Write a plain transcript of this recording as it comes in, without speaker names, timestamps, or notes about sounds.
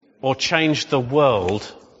or changed the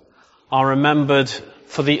world are remembered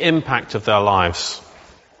for the impact of their lives.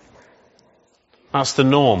 That's the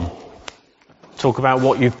norm. Talk about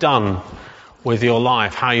what you've done with your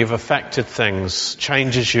life, how you've affected things,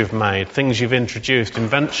 changes you've made, things you've introduced,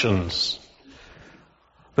 inventions.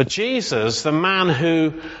 But Jesus, the man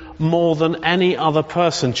who more than any other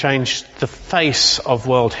person changed the face of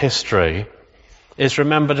world history, is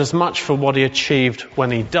remembered as much for what he achieved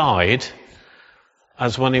when he died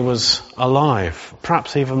as when he was alive,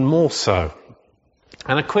 perhaps even more so.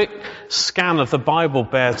 And a quick scan of the Bible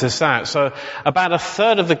bears this out. So about a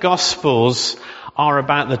third of the Gospels are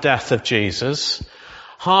about the death of Jesus.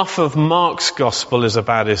 Half of Mark's Gospel is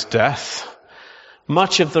about his death.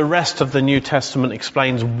 Much of the rest of the New Testament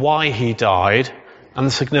explains why he died and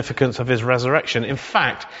the significance of his resurrection. In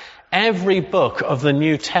fact, every book of the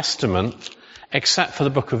New Testament, except for the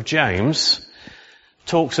book of James,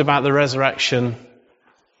 talks about the resurrection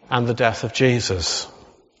and the death of Jesus.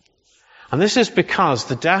 And this is because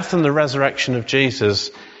the death and the resurrection of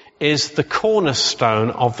Jesus is the cornerstone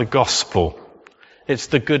of the gospel. It's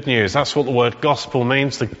the good news. That's what the word gospel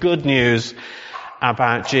means, the good news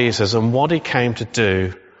about Jesus and what he came to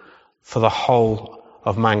do for the whole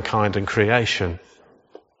of mankind and creation.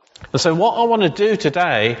 And so what I want to do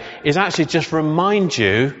today is actually just remind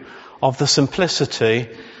you of the simplicity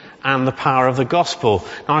and the power of the gospel.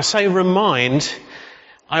 Now I say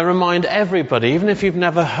I remind everybody, even if you've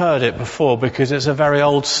never heard it before, because it's a very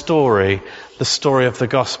old story, the story of the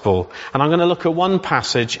gospel. And I'm going to look at one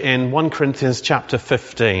passage in 1 Corinthians chapter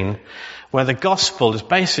 15, where the gospel is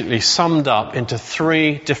basically summed up into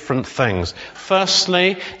three different things.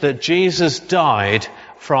 Firstly, that Jesus died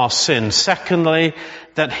for our sins. Secondly,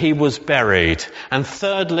 that he was buried. And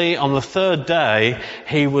thirdly, on the third day,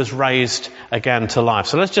 he was raised again to life.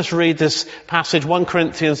 So let's just read this passage, 1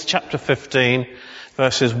 Corinthians chapter 15,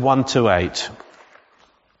 verses 1 to 8.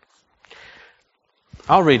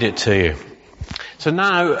 I'll read it to you. So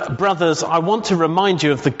now, brothers, I want to remind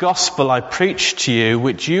you of the gospel I preached to you,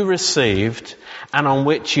 which you received and on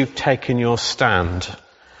which you've taken your stand.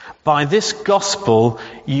 By this gospel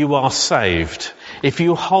you are saved, if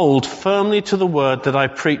you hold firmly to the word that I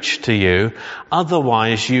preached to you,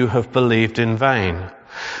 otherwise you have believed in vain.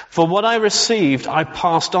 For what I received I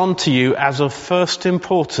passed on to you as of first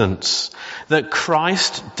importance, that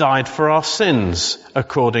Christ died for our sins,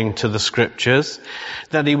 according to the Scriptures,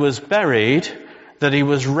 that he was buried, that he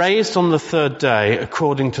was raised on the third day,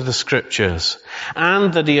 according to the Scriptures,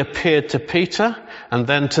 and that he appeared to Peter, and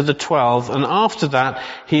then to the 12, and after that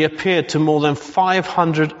he appeared to more than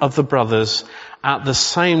 500 of the brothers at the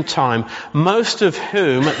same time, most of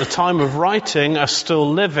whom at the time of writing are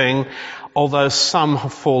still living, although some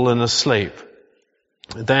have fallen asleep.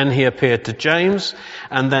 Then he appeared to James,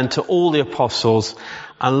 and then to all the apostles,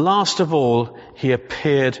 and last of all he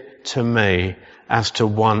appeared to me as to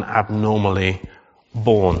one abnormally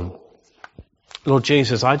born. Lord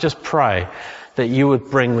Jesus, I just pray that you would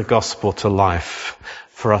bring the gospel to life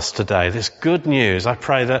for us today. This good news, I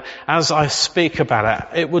pray that as I speak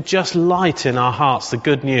about it, it would just light in our hearts the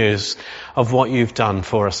good news of what you've done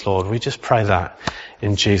for us, Lord. We just pray that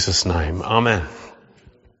in Jesus' name. Amen.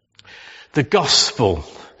 The gospel,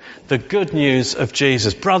 the good news of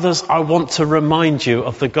Jesus. Brothers, I want to remind you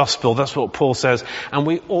of the gospel. That's what Paul says. And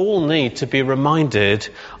we all need to be reminded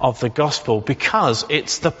of the gospel because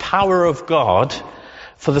it's the power of God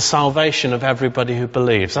for the salvation of everybody who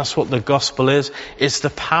believes. That's what the gospel is. It's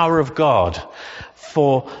the power of God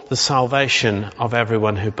for the salvation of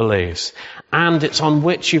everyone who believes. And it's on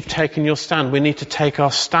which you've taken your stand. We need to take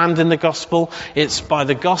our stand in the gospel. It's by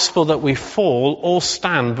the gospel that we fall or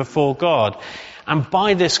stand before God. And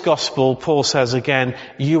by this gospel, Paul says again,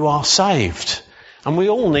 you are saved. And we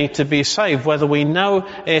all need to be saved, whether we know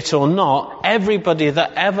it or not. Everybody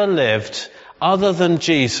that ever lived, other than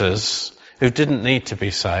Jesus, who didn't need to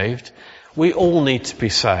be saved, we all need to be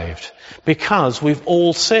saved. Because we've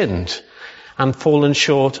all sinned and fallen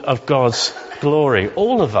short of God's glory.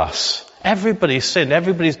 All of us. Everybody's sinned.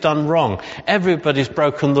 Everybody's done wrong. Everybody's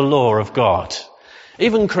broken the law of God.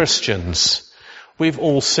 Even Christians. We've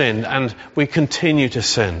all sinned and we continue to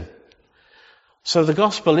sin. So the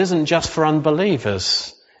gospel isn't just for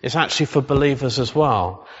unbelievers. It's actually for believers as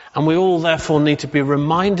well. And we all therefore need to be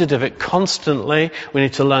reminded of it constantly. We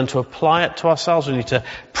need to learn to apply it to ourselves. We need to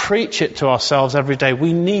preach it to ourselves every day.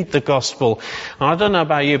 We need the gospel. And I don't know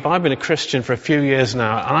about you, but I've been a Christian for a few years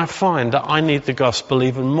now, and I find that I need the gospel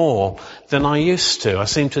even more than I used to. I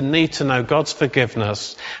seem to need to know God's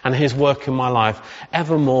forgiveness and his work in my life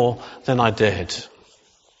ever more than I did.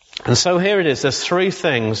 And so here it is. There's three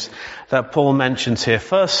things that Paul mentions here.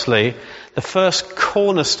 Firstly, the first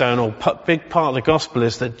cornerstone or big part of the gospel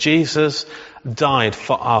is that Jesus died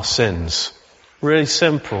for our sins. Really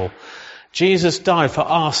simple. Jesus died for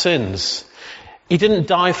our sins. He didn't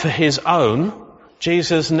die for his own.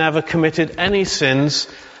 Jesus never committed any sins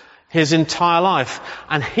his entire life.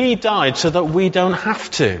 And he died so that we don't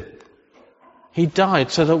have to. He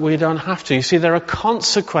died so that we don't have to. You see, there are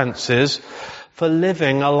consequences for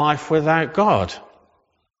living a life without God.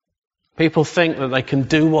 People think that they can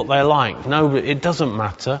do what they like. No, it doesn't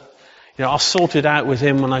matter. I'll sort it out with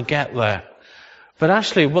him when I get there. But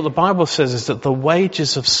actually, what the Bible says is that the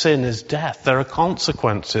wages of sin is death. There are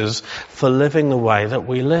consequences for living the way that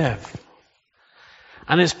we live.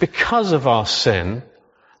 And it's because of our sin,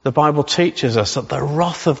 the Bible teaches us that the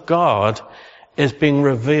wrath of God is being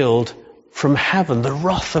revealed from heaven. The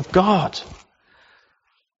wrath of God.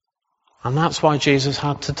 And that's why Jesus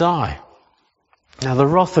had to die. Now, the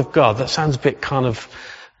wrath of God, that sounds a bit kind of,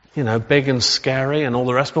 big and scary and all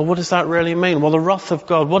the rest, but what does that really mean? Well, the wrath of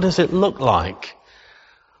God, what does it look like?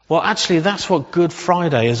 Well, actually, that's what Good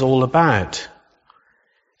Friday is all about.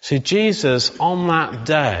 See, Jesus, on that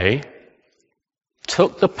day,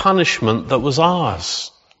 took the punishment that was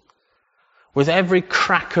ours. With every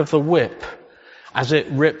crack of the whip, as it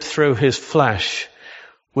ripped through his flesh,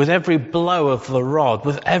 with every blow of the rod,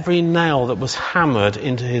 with every nail that was hammered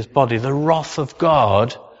into his body, the wrath of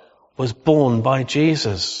God was borne by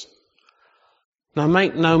Jesus. Now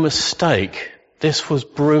make no mistake, this was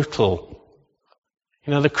brutal.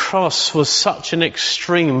 The cross was such an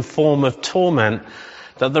extreme form of torment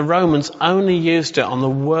that the Romans only used it on the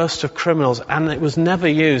worst of criminals, and it was never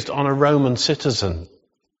used on a Roman citizen.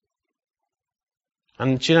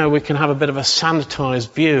 And we can have a bit of a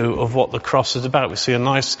sanitized view of what the cross is about. We see a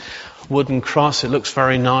nice wooden cross, it looks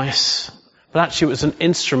very nice. But actually it was an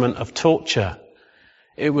instrument of torture.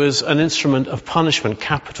 It was an instrument of punishment,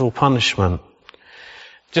 capital punishment.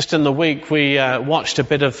 Just in the week we watched a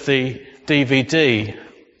bit of the DVD,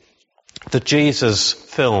 the Jesus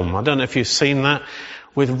film. I don't know if you've seen that,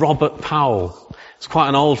 with Robert Powell. It's quite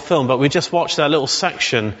an old film, but we just watched that little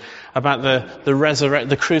section about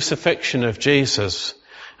the crucifixion of Jesus.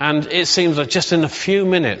 And it seems like just in a few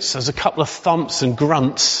minutes, there's a couple of thumps and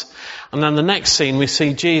grunts, and then the next scene we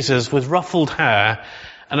see Jesus with ruffled hair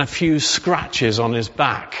and a few scratches on his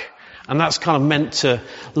back. And that's kind of meant to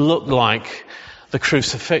look like the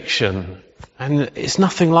crucifixion. And it's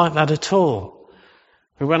nothing like that at all.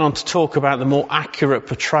 We went on to talk about the more accurate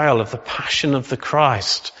portrayal of the Passion of the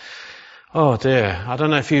Christ. Oh dear, I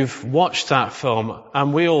don't know if you've watched that film,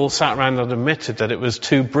 and we all sat around and admitted that it was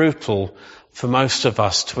too brutal for most of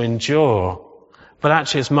us to endure. But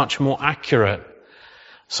actually it's much more accurate.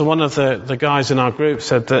 So one of the guys in our group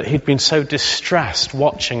said that he'd been so distressed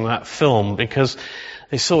watching that film because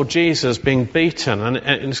they saw Jesus being beaten and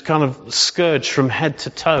it's kind of scourged from head to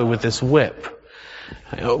toe with this whip,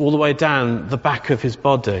 all the way down the back of his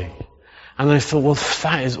body. And they thought, well,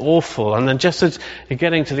 that is awful. And then just as you're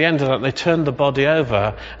getting to the end of that, they turned the body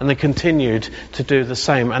over and they continued to do the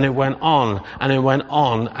same. And it went on, and it went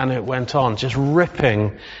on, and it went on, just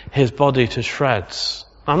ripping his body to shreds.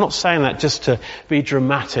 I'm not saying that just to be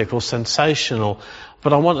dramatic or sensational,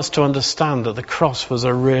 but I want us to understand that the cross was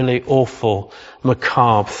a really awful,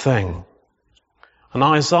 macabre thing. And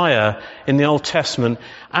Isaiah in the Old Testament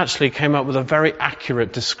actually came up with a very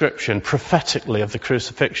accurate description prophetically of the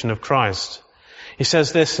crucifixion of Christ. He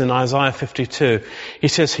says this in Isaiah 52. He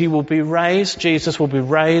says, he will be raised, Jesus will be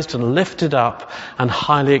raised and lifted up and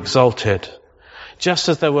highly exalted, just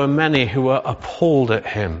as there were many who were appalled at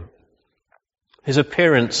him. His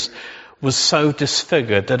appearance was so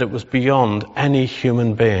disfigured that it was beyond any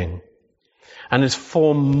human being, and his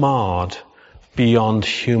form marred beyond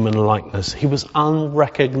human likeness. He was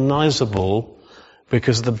unrecognizable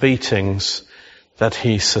because of the beatings that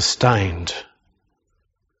he sustained.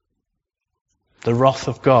 The wrath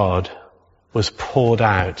of God was poured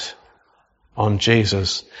out on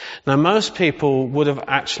Jesus. Now, most people would have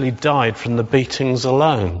actually died from the beatings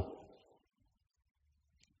alone.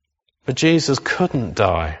 But Jesus couldn't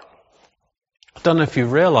die. I don't know if you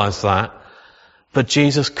realize that, but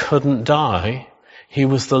Jesus couldn't die. He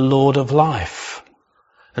was the Lord of life.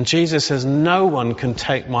 And Jesus says, no one can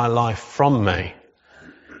take my life from me.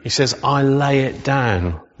 He says, I lay it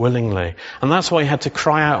down willingly. And that's why he had to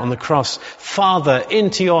cry out on the cross, Father,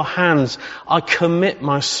 into your hands I commit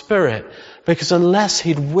my spirit. Because unless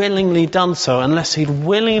he'd willingly done so, unless he'd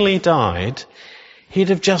willingly died, he'd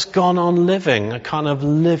have just gone on living a kind of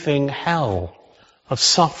living hell of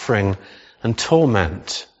suffering and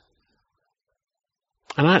torment.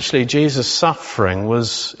 And actually, Jesus' suffering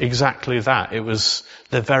was exactly that. It was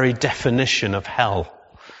the very definition of hell.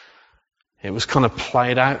 It was kind of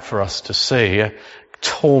played out for us to see.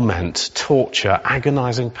 Torment, torture,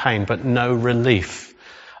 agonizing pain, but no relief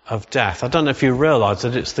of death. I don't know if you realize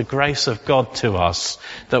that it's the grace of God to us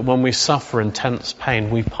that when we suffer intense pain,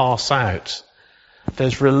 we pass out.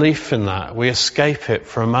 There's relief in that. We escape it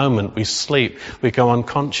for a moment. We sleep. We go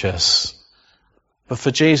unconscious. But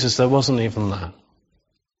for Jesus, there wasn't even that.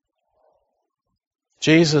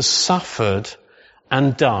 Jesus suffered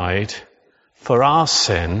and died for our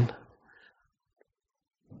sin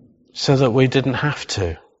so that we didn't have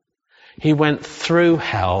to. He went through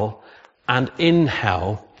hell and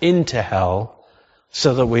into hell,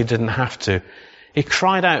 so that we didn't have to. He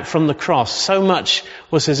cried out from the cross. So much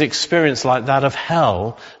was his experience like that of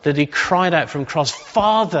hell that he cried out from the cross,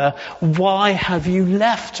 "Father, why have you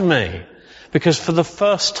left me?" Because for the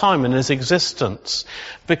first time in his existence,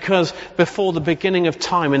 because before the beginning of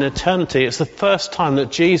time in eternity, it's the first time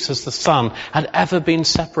that Jesus, the Son, had ever been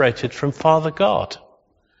separated from Father God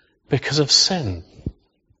because of sin.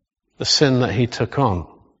 The sin that he took on.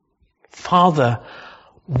 "Father,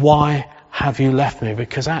 why have you left me?"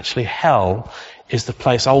 Because actually hell is the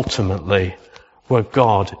place ultimately where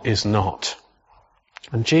God is not.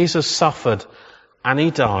 And Jesus suffered and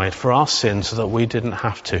he died for our sins so that we didn't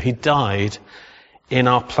have to. He died in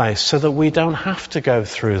our place so that we don't have to go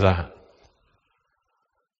through that.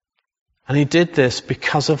 And he did this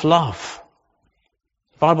because of love.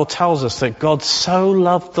 The Bible tells us that God so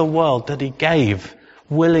loved the world that he gave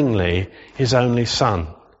willingly his only Son.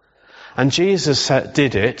 And Jesus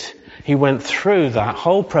did it. He went through that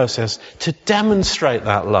whole process to demonstrate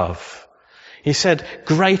that love. He said,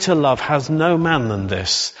 "Greater love has no man than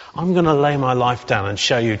this. I'm going to lay my life down and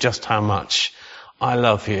show you just how much I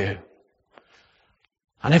love you."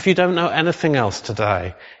 And if you don't know anything else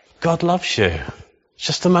today, God loves you. It's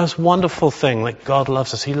just the most wonderful thing that God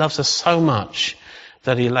loves us. He loves us so much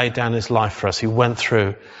that he laid down his life for us. He went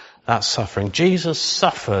through that suffering. Jesus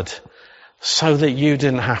suffered so that you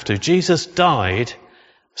didn't have to. Jesus died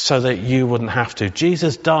so that you wouldn't have to.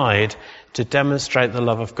 Jesus died to demonstrate the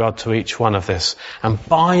love of God to each one of us. And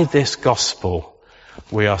by this gospel,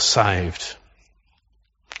 we are saved.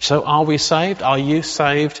 So are we saved? Are you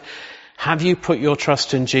saved? Have you put your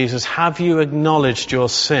trust in Jesus? Have you acknowledged your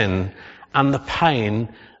sin and the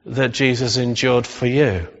pain that Jesus endured for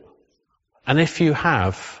you? And if you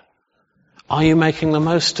have, are you making the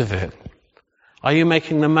most of it? Are you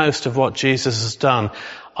making the most of what Jesus has done?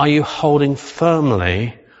 Are you holding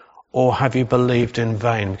firmly, or have you believed in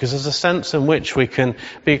vain? Because there's a sense in which we can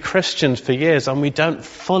be Christians for years and we don't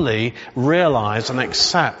fully realize and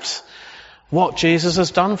accept what Jesus has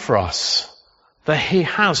done for us. That he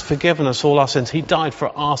has forgiven us all our sins. He died for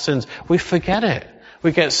our sins. We forget it.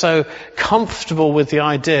 We get so comfortable with the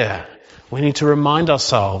idea. We need to remind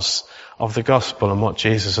ourselves of the gospel and what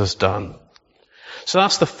Jesus has done. So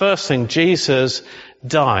that's the first thing. Jesus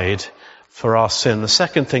died for our sin. The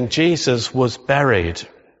second thing, Jesus was buried.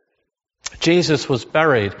 Jesus was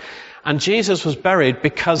buried. And Jesus was buried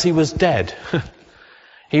because he was dead.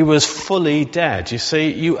 He was fully dead. You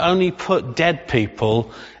see, you only put dead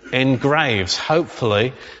people in graves,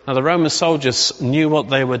 hopefully. Now the Roman soldiers knew what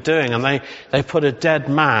they were doing, and they put a dead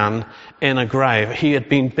man in a grave. He had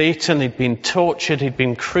been beaten, he'd been tortured, he'd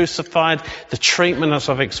been crucified. The treatment, as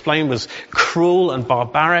I've explained, was cruel and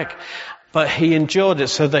barbaric, but he endured it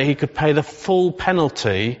so that he could pay the full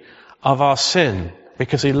penalty of our sin,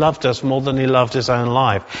 because he loved us more than he loved his own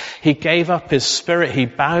life. He gave up his spirit, he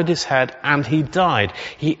bowed his head, and he died.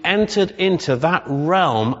 He entered into that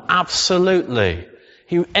realm absolutely.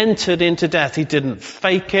 He entered into death. He didn't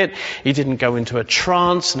fake it. He didn't go into a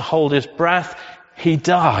trance and hold his breath. He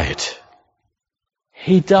died.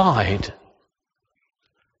 He died.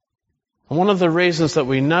 And one of the reasons that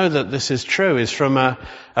we know that this is true is from a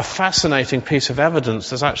fascinating piece of evidence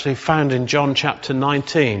that's actually found in John chapter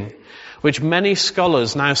 19, which many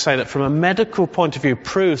scholars now say that from a medical point of view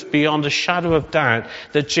proves beyond a shadow of doubt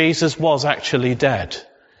that Jesus was actually dead,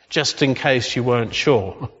 just in case you weren't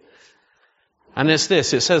sure. And it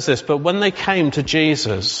says this, "But when they came to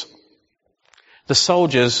Jesus, the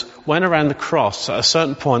soldiers went around the cross. At a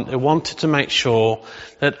certain point, they wanted to make sure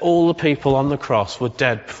that all the people on the cross were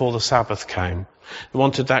dead before the Sabbath came. They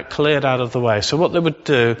wanted that cleared out of the way. So what they would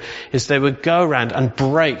do is they would go around and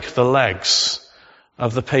break the legs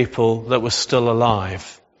of the people that were still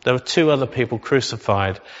alive. There were two other people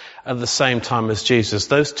crucified at the same time as Jesus.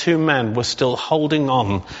 Those two men were still holding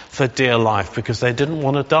on for dear life because they didn't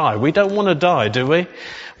want to die. We don't want to die, do we?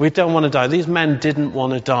 We don't want to die. These men didn't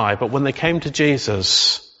want to die, but when they came to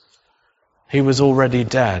Jesus, he was already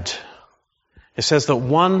dead. It says that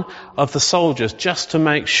one of the soldiers, just to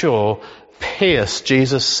make sure, pierced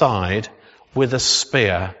Jesus' side with a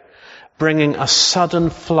spear, bringing a sudden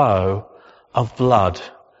flow of blood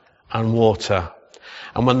and water.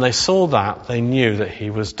 And when they saw that, they knew that he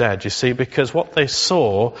was dead. You see, because what they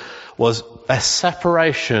saw was a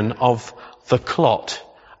separation of the clot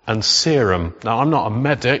and serum. Now, I'm not a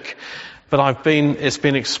medic, but it's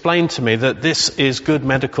been explained to me that this is good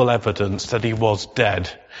medical evidence that he was dead.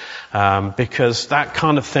 Because that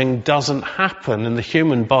kind of thing doesn't happen in the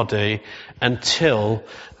human body until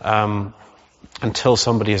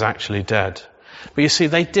somebody is actually dead. But you see,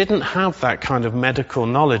 they didn't have that kind of medical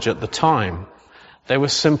knowledge at the time. They were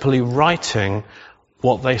simply writing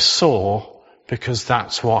what they saw because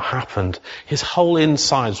that's what happened. His whole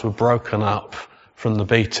insides were broken up from the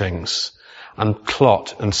beatings, and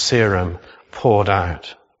clot and serum poured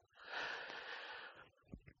out.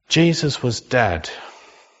 Jesus was dead.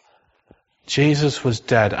 Jesus was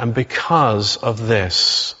dead, and because of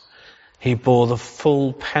this, he bore the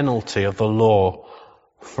full penalty of the law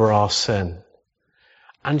for our sin.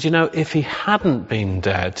 And you know, if he hadn't been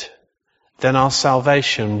dead, then our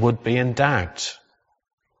salvation would be in doubt.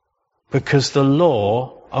 Because the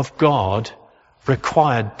law of God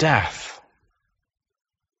required death.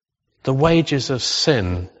 The wages of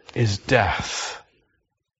sin is death.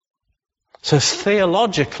 So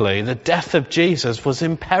theologically, the death of Jesus was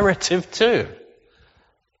imperative too.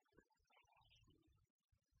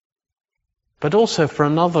 But also for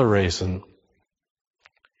another reason.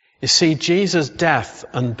 You see, Jesus' death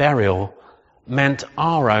and burial meant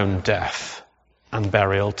our own death and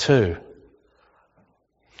burial too.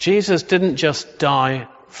 Jesus didn't just die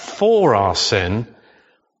for our sin,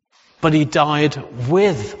 but he died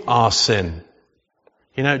with our sin.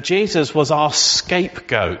 You know, Jesus was our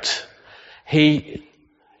scapegoat. He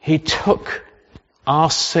took our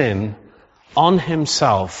sin on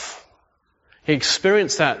himself. He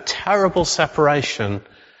experienced that terrible separation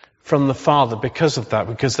from the Father because of that,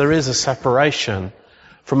 because there is a separation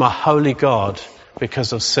from a holy God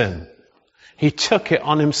because of sin. He took it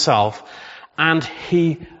on himself and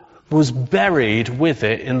he was buried with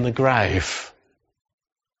it in the grave.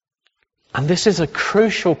 And this is a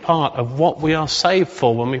crucial part of what we are saved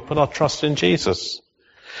for when we put our trust in Jesus.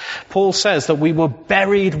 Paul says that we were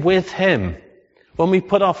buried with him. When we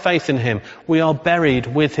put our faith in him, we are buried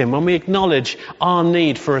with him. When we acknowledge our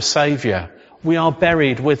need for a Saviour, we are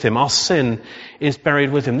buried with him. Our sin is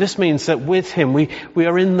buried with him. This means that with him, we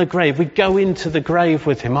are in the grave. We go into the grave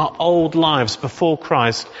with him. Our old lives before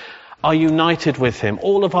Christ are united with him.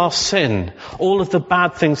 All of our sin, all of the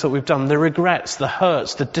bad things that we've done, the regrets, the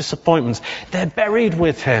hurts, the disappointments, they're buried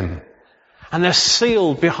with him. And they're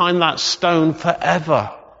sealed behind that stone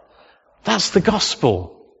forever. That's the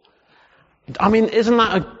gospel. I mean, isn't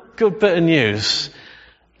that a good bit of news?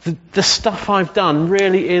 The stuff I've done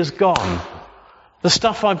really is gone. The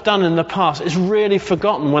stuff I've done in the past is really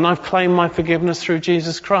forgotten when I've claimed my forgiveness through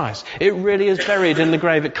Jesus Christ. It really is buried in the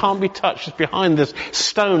grave. It can't be touched. It's behind this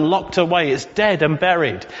stone, locked away. It's dead and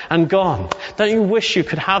buried and gone. Don't you wish you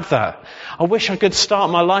could have that? I wish I could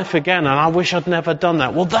start my life again, and I wish I'd never done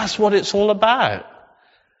that. Well, that's what it's all about.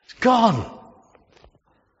 It's gone.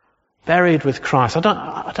 Buried with Christ. I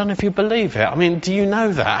don't know if you believe it. I mean, do you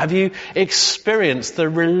know that? Have you experienced the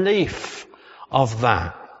relief of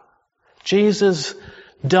that? Jesus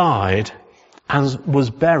died and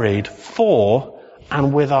was buried for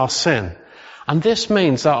and with our sin. And this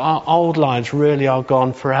means that our old lives really are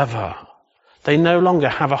gone forever. They no longer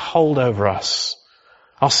have a hold over us.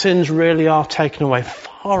 Our sins really are taken away,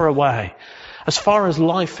 far away. As far as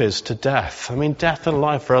life is to death. I mean, death and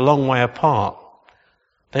life are a long way apart.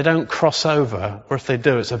 They don't cross over, or if they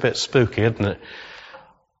do, it's a bit spooky, isn't it?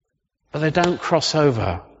 But they don't cross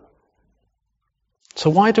over. So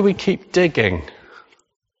why do we keep digging?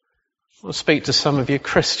 I'll speak to some of you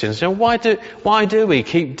Christians. You know, why do we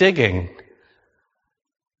keep digging?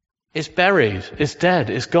 It's buried, it's dead,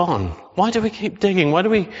 it's gone. Why do we keep digging? Why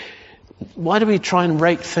do we try and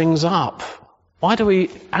rake things up? Why do we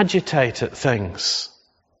agitate at things?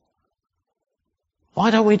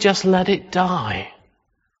 Why don't we just let it die?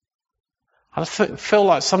 I feel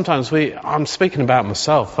like sometimes I'm speaking about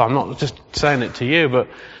myself, I'm not just saying it to you, but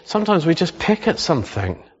sometimes we just pick at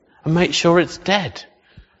something and make sure it's dead.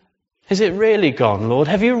 Is it really gone, Lord?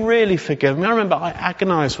 Have you really forgiven me? I remember I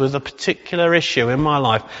agonized with a particular issue in my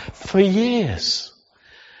life for years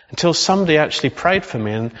until somebody actually prayed for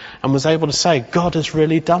me and was able to say, God has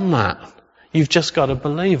really done that. You've just got to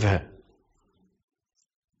believe it.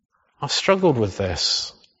 I've struggled with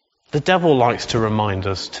this. The devil likes to remind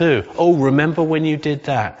us too. Oh, remember when you did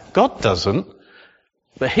that? God doesn't,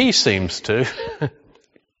 but he seems to.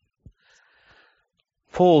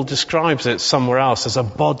 Paul describes it somewhere else as a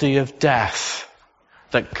body of death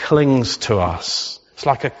that clings to us. It's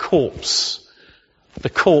like a corpse, the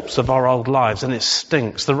corpse of our old lives, and it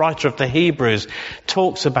stinks. The writer of the Hebrews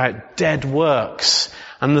talks about dead works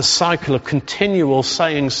and the cycle of continual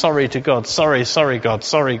saying sorry to God, sorry God,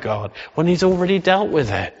 sorry God, when he's already dealt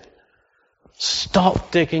with it.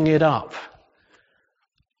 Stop digging it up.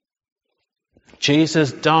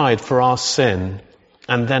 Jesus died for our sin,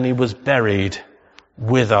 and then he was buried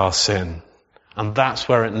with our sin. And that's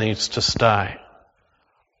where it needs to stay.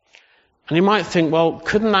 And you might think, well,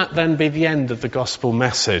 couldn't that then be the end of the gospel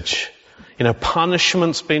message? You know,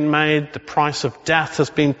 punishment's been made, the price of death has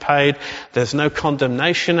been paid, there's no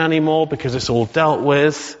condemnation anymore because it's all dealt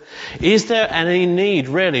with. Is there any need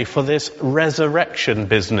really for this resurrection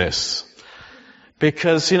business?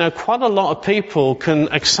 Because, you know, quite a lot of people can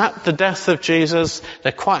accept the death of Jesus,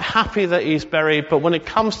 they're quite happy that he's buried, but when it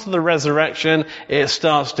comes to the resurrection, it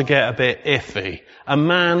starts to get a bit iffy. A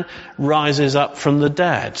man rises up from the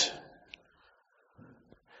dead.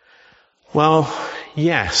 Well,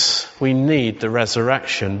 yes, we need the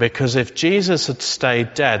resurrection, because if Jesus had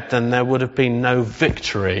stayed dead, then there would have been no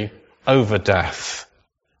victory over death.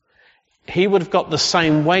 He would have got the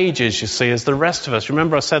same wages, you see, as the rest of us.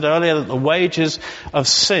 Remember I said earlier that the wages of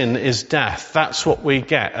sin is death. That's what we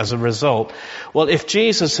get as a result. Well, if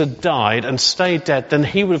Jesus had died and stayed dead, then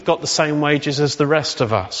he would have got the same wages as the rest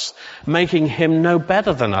of us, making him no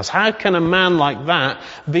better than us. How can a man like that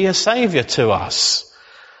be a saviour to us?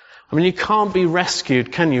 I mean, you can't be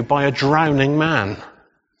rescued, can you, by a drowning man?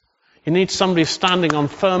 You need somebody standing on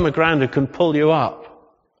firmer ground who can pull you up.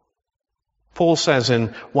 Paul says in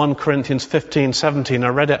 1 Corinthians 15:17, I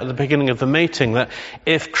read it at the beginning of the meeting, that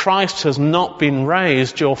if Christ has not been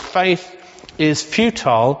raised, your faith is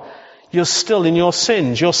futile, you're still in your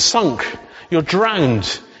sins, you're sunk, you're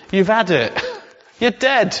drowned, you've had it, you're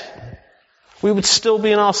dead. We would still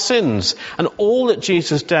be in our sins. And all that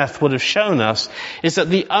Jesus' death would have shown us is that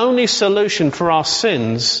the only solution for our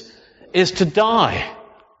sins is to die.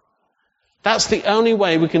 That's the only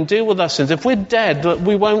way we can deal with our sins. If we're dead,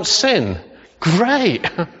 we won't sin. Great!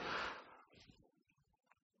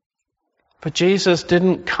 But Jesus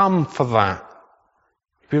didn't come for that.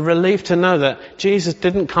 Be relieved to know that Jesus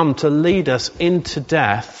didn't come to lead us into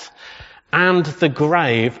death and the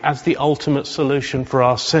grave as the ultimate solution for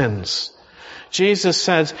our sins. Jesus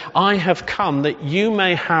said, I have come that you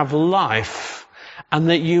may have life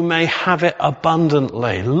and that you may have it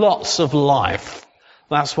abundantly. Lots of life.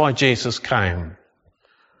 That's why Jesus came.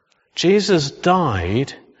 Jesus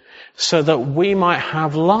died so that we might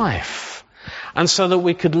have life, and so that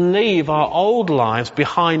we could leave our old lives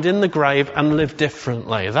behind in the grave and live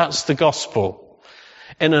differently. That's the gospel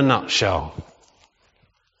in a nutshell.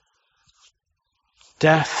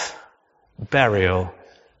 Death, burial,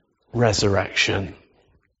 resurrection.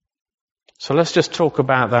 So let's just talk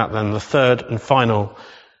about that then, the third and final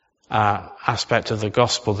aspect of the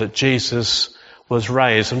gospel, that Jesus was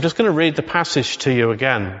raised. I'm just going to read the passage to you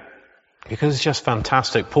again, because it's just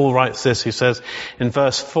fantastic. Paul writes this, he says in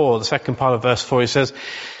verse 4, the second part of verse 4, he says,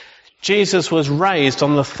 Jesus was raised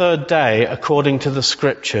on the third day according to the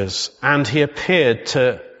scriptures, and he appeared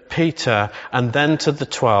to Peter and then to the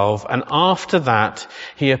 12, and after that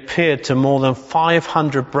he appeared to more than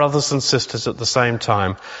 500 brothers and sisters at the same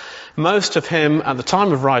time. Most of him at the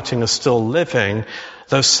time of writing are still living,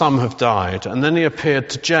 though some have died. And then he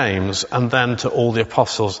appeared to James, and then to all the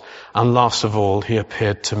apostles, and last of all he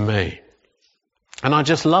appeared to me. And I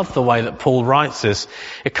just love the way that Paul writes this.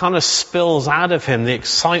 It kind of spills out of him the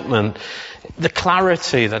excitement, the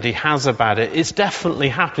clarity that he has about it. It's definitely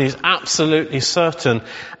happening. He's absolutely certain.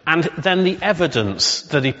 And then the evidence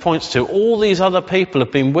that he points to. All these other people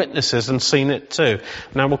have been witnesses and seen it too.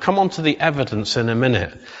 Now we'll come on to the evidence in a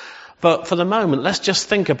minute. But for the moment, let's just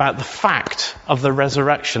think about the fact of the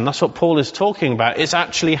resurrection. That's what Paul is talking about. It's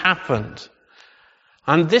actually happened.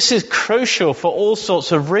 And this is crucial for all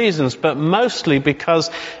sorts of reasons, but mostly because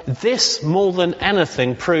this, more than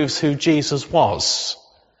anything, proves who Jesus was.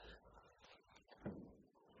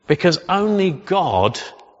 Because only God,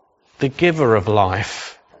 the giver of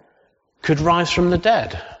life, could rise from the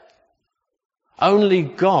dead. Only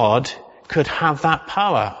God could have that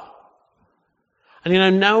power. And you know,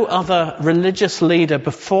 no other religious leader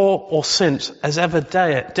before or since has ever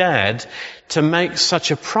dared to make such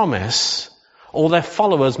a promise, or their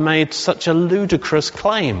followers made such a ludicrous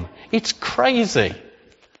claim. It's crazy.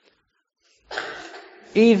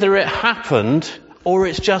 Either it happened or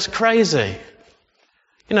it's just crazy.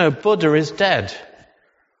 Buddha is dead.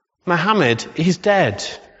 Muhammad, he's dead.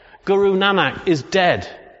 Guru Nanak is dead.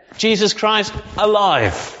 Jesus Christ,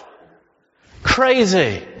 alive.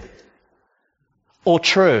 Crazy. Or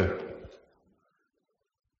true?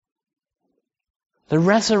 The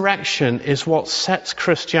resurrection is what sets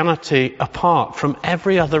Christianity apart from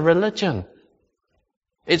every other religion.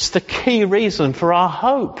 It's the key reason for our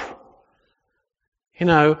hope.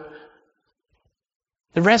 The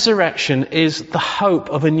resurrection is the hope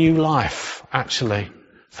of a new life, actually.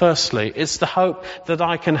 Firstly, it's the hope that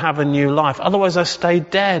I can have a new life. Otherwise I stay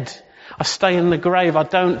dead. I stay in the grave. I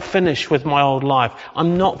don't finish with my old life.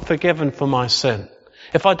 I'm not forgiven for my sin.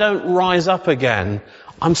 If I don't rise up again,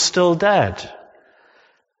 I'm still dead.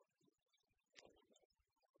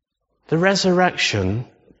 The resurrection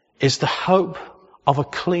is the hope of a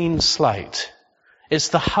clean slate. It's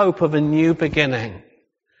the hope of a new beginning.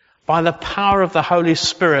 By the power of the Holy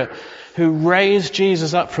Spirit who raised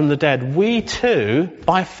Jesus up from the dead, we too,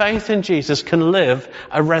 by faith in Jesus, can live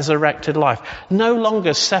a resurrected life. No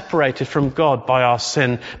longer separated from God by our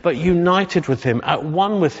sin, but united with Him, at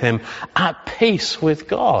one with Him, at peace with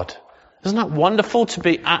God. Isn't that wonderful to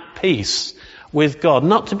be at peace with God?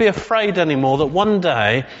 Not to be afraid anymore that one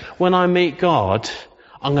day when I meet God,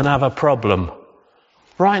 I'm going to have a problem.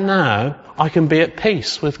 Right now, I can be at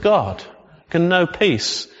peace with God. I can know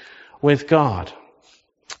peace with God.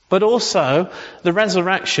 But also, the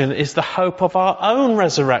resurrection is the hope of our own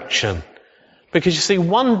resurrection. Because you see,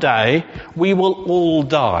 one day, we will all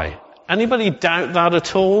die. Anybody doubt that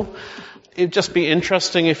at all? It'd just be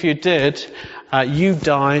interesting if you did. You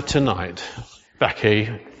die tonight. Becky,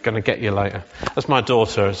 going to get you later. That's my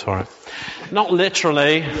daughter, it's alright. Not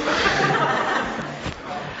literally.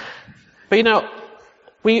 But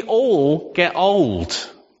we all get old.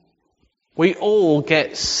 We all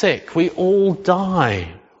get sick. We all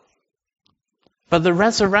die. But the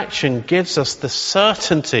resurrection gives us the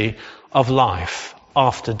certainty of life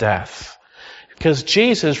after death. Because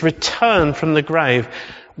Jesus returned from the grave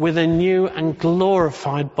with a new and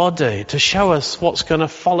glorified body to show us what's going to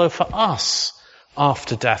follow for us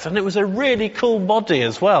after death. And it was a really cool body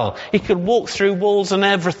as well. He could walk through walls and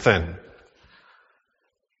everything.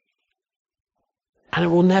 And it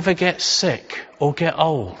will never get sick or get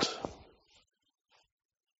old.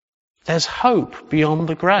 There's hope beyond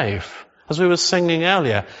the grave. As we were singing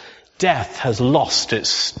earlier, death has lost its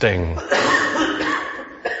sting.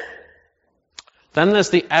 Then there's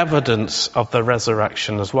the evidence of the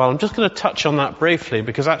resurrection as well. I'm just going to touch on that briefly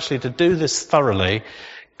because actually to do this thoroughly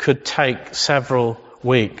could take several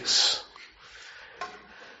weeks.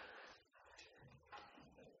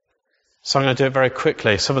 So I'm going to do it very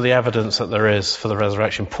quickly. Some of the evidence that there is for the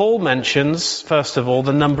resurrection. Paul mentions, first of all,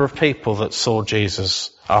 the number of people that saw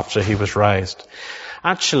Jesus after he was raised.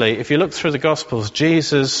 Actually, if you look through the Gospels,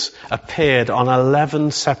 Jesus appeared on 11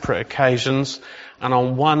 separate occasions and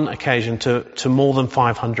on one occasion to more than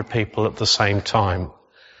 500 people at the same time.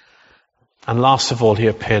 And last of all, he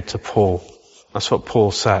appeared to Paul. That's what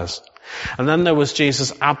Paul says. And then there was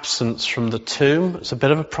Jesus' absence from the tomb. It's a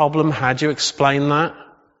bit of a problem. How do you explain that?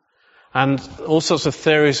 And all sorts of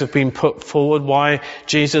theories have been put forward why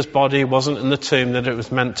Jesus' body wasn't in the tomb that it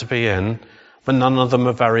was meant to be in, but none of them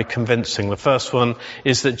are very convincing. The first one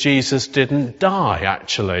is that Jesus didn't die,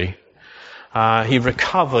 actually. He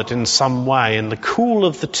recovered in some way in the cool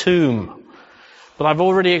of the tomb. But I've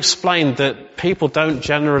already explained that people don't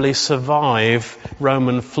generally survive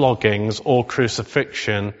Roman floggings or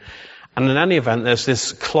crucifixion. And in any event, there's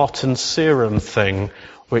this clot and serum thing,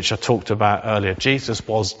 which I talked about earlier. Jesus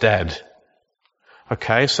was dead.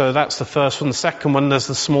 Okay, so that's the first one. The second one, there's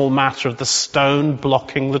the small matter of the stone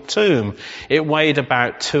blocking the tomb. It weighed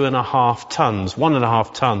about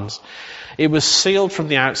 1.5 tons. It was sealed from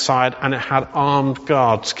the outside and it had armed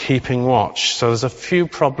guards keeping watch. So there's a few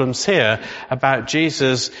problems here about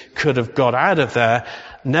Jesus could have got out of there,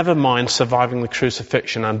 never mind surviving the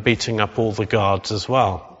crucifixion and beating up all the guards as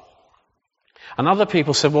well. And other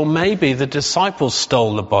people said, well, maybe the disciples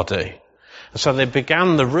stole the body. So they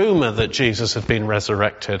began the rumor that Jesus had been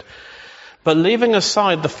resurrected. But leaving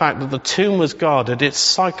aside the fact that the tomb was guarded, it's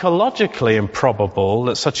psychologically improbable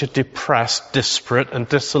that such a depressed, disparate and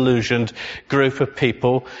disillusioned group of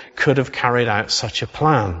people could have carried out such a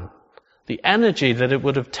plan. The energy that it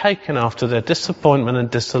would have taken after their disappointment and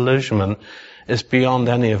disillusionment is beyond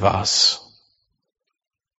any of us.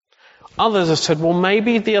 Others have said, well,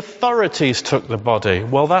 maybe the authorities took the body.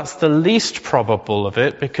 Well, that's the least probable of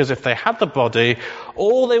it, because if they had the body,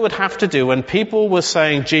 all they would have to do when people were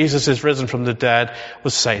saying Jesus is risen from the dead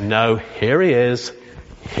was say, no, here he is,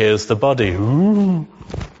 here's the body. Ooh.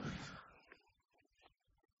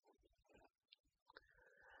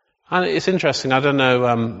 And it's interesting, I don't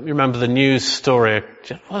know, you remember the news story,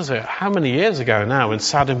 what was it, how many years ago now, when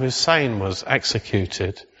Saddam Hussein was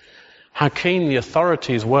executed? How keen the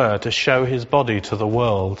authorities were to show his body to the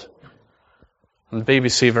world. And the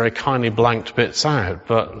BBC very kindly blanked bits out,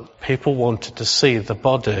 but people wanted to see the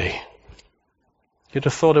body. You'd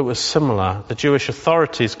have thought it was similar. The Jewish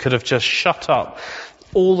authorities could have just shut up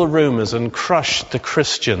all the rumours and crushed the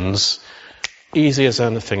Christians easy as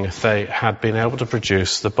anything if they had been able to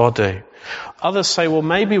produce the body. Others say, well,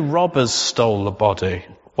 maybe robbers stole the body.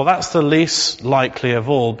 Well, that's the least likely of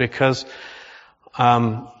all, because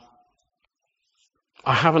I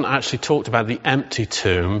haven't actually talked about the empty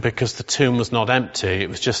tomb, because the tomb was not empty. It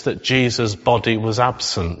was just that Jesus' body was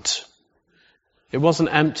absent. It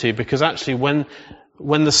wasn't empty because actually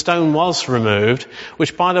when the stone was removed,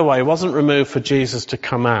 which by the way wasn't removed for Jesus to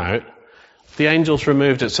come out, the angels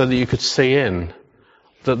removed it so that you could see in,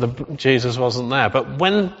 that Jesus wasn't there. But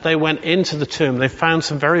when they went into the tomb, they found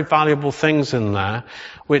some very valuable things in there,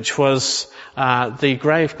 which was the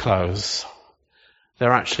grave clothes.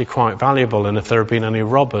 They're actually quite valuable, and if there had been any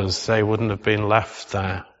robbers, they wouldn't have been left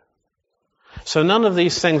there. So none of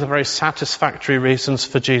these things are very satisfactory reasons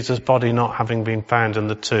for Jesus' body not having been found in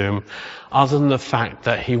the tomb, other than the fact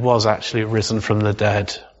that he was actually risen from the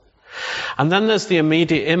dead. And then there's the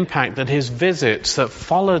immediate impact that his visits that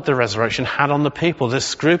followed the resurrection had on the people.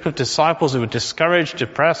 This group of disciples who were discouraged,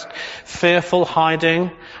 depressed, fearful, hiding.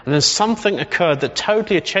 And then something occurred that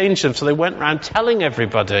totally changed them. So they went around telling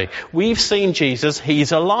everybody, we've seen Jesus,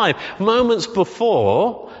 he's alive. Moments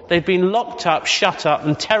before, they'd been locked up, shut up,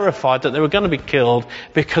 and terrified that they were going to be killed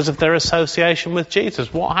because of their association with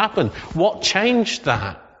Jesus. What happened? What changed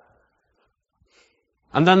that?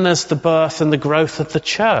 And then there's the birth and the growth of the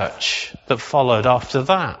church that followed after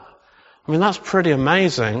that. I mean, that's pretty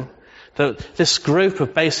amazing that this group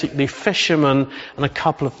of basically fishermen and a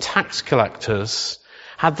couple of tax collectors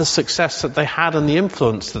had the success that they had and the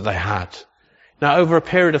influence that they had. Now, over a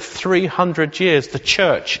period of 300 years, the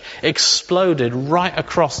church exploded right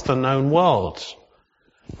across the known world.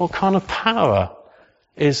 What kind of power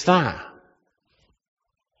is that?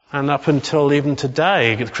 And up until even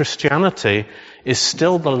today, Christianity is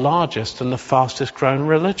still the largest and the fastest growing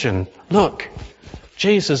religion. Look,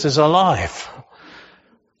 Jesus is alive.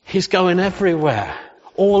 He's going everywhere.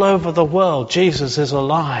 All over the world, Jesus is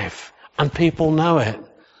alive. And people know it,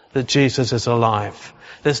 that Jesus is alive.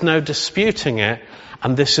 There's no disputing it.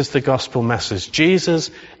 And this is the gospel message.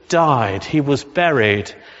 Jesus died. He was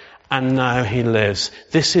buried. And now he lives.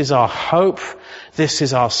 This is our hope. This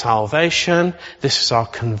is our salvation. This is our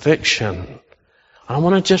conviction. And I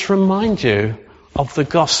want to just remind you of the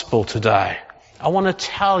gospel today. I want to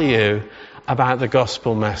tell you about the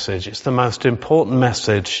gospel message. It's the most important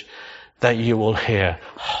message that you will hear.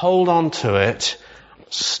 Hold on to it.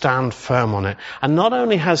 Stand firm on it. And not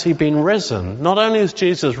only has he been risen, not only is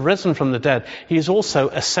Jesus risen from the dead, he's also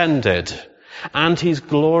ascended. And he's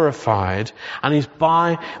glorified, and he's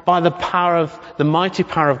by the power of, the mighty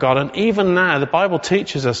power of God. And even now, the Bible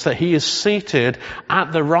teaches us that he is seated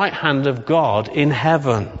at the right hand of God in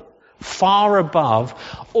heaven, far above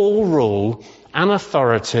all rule and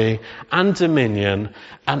authority and dominion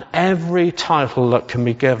and every title that can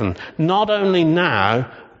be given. Not only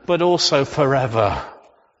now, but also forever.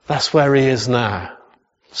 That's where he is now,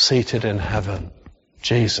 seated in heaven.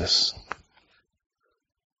 Jesus.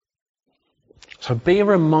 So be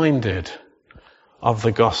reminded of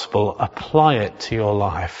the gospel. Apply it to your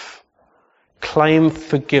life. Claim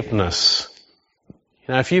forgiveness.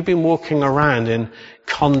 You know, if you've been walking around in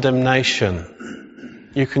condemnation,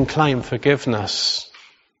 you can claim forgiveness.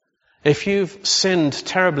 If you've sinned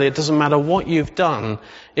terribly, it doesn't matter what you've done.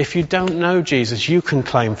 If you don't know Jesus, you can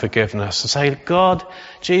claim forgiveness and say, God,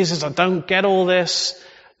 Jesus, I don't get all this,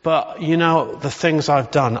 but you know, the things I've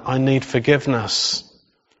done, I need forgiveness.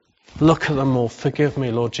 Look at them all. Forgive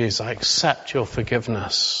me, Lord Jesus. I accept your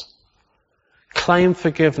forgiveness. Claim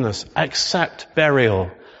forgiveness. Accept burial.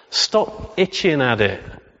 Stop itching at it.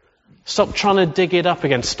 Stop trying to dig it up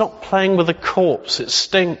again. Stop playing with a corpse. It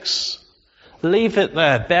stinks. Leave it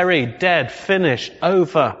there. Buried, dead, finished,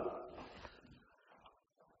 over.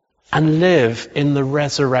 And live in the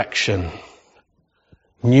resurrection.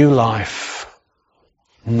 New life.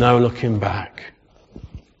 No looking back.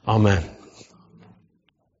 Amen.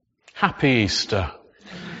 Happy Easter.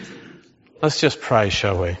 Let's just pray,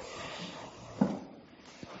 shall we?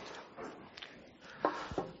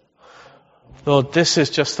 Lord, this is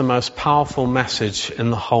just the most powerful message in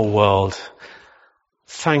the whole world.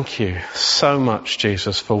 Thank you so much,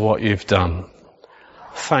 Jesus, for what you've done.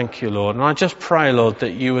 Thank you, Lord. And I just pray, Lord,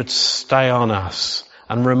 that you would stay on us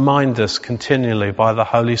and remind us continually by the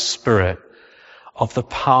Holy Spirit of the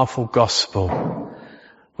powerful gospel,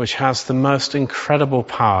 which has the most incredible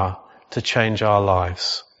power to change our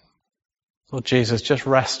lives. Lord Jesus, just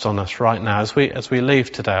rest on us right now. As we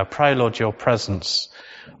leave today, I pray, Lord, your presence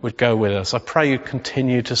would go with us. I pray you'd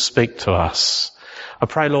continue to speak to us. I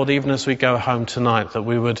pray, Lord, even as we go home tonight, that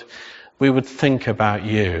we would think about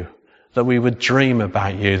you, that we would dream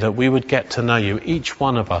about you, that we would get to know you, each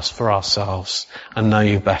one of us for ourselves, and know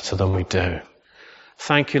you better than we do.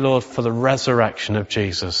 Thank you, Lord, for the resurrection of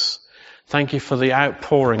Jesus. Thank you for the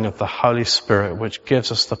outpouring of the Holy Spirit, which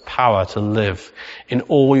gives us the power to live in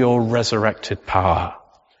all your resurrected power.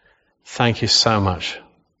 Thank you so much.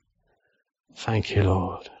 Thank you,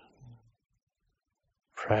 Lord.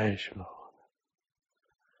 Praise you, Lord.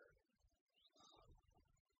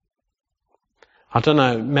 I don't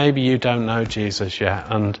know, maybe you don't know Jesus yet,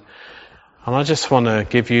 and I just want to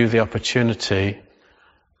give you the opportunity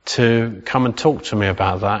to come and talk to me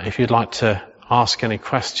about that. If you'd like to ask any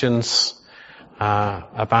questions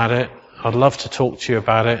about it, I'd love to talk to you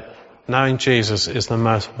about it. Knowing Jesus is the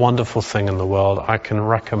most wonderful thing in the world. I can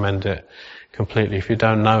recommend it completely. If you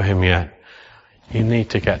don't know him yet, you need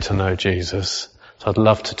to get to know Jesus. So I'd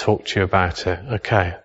love to talk to you about it. Okay.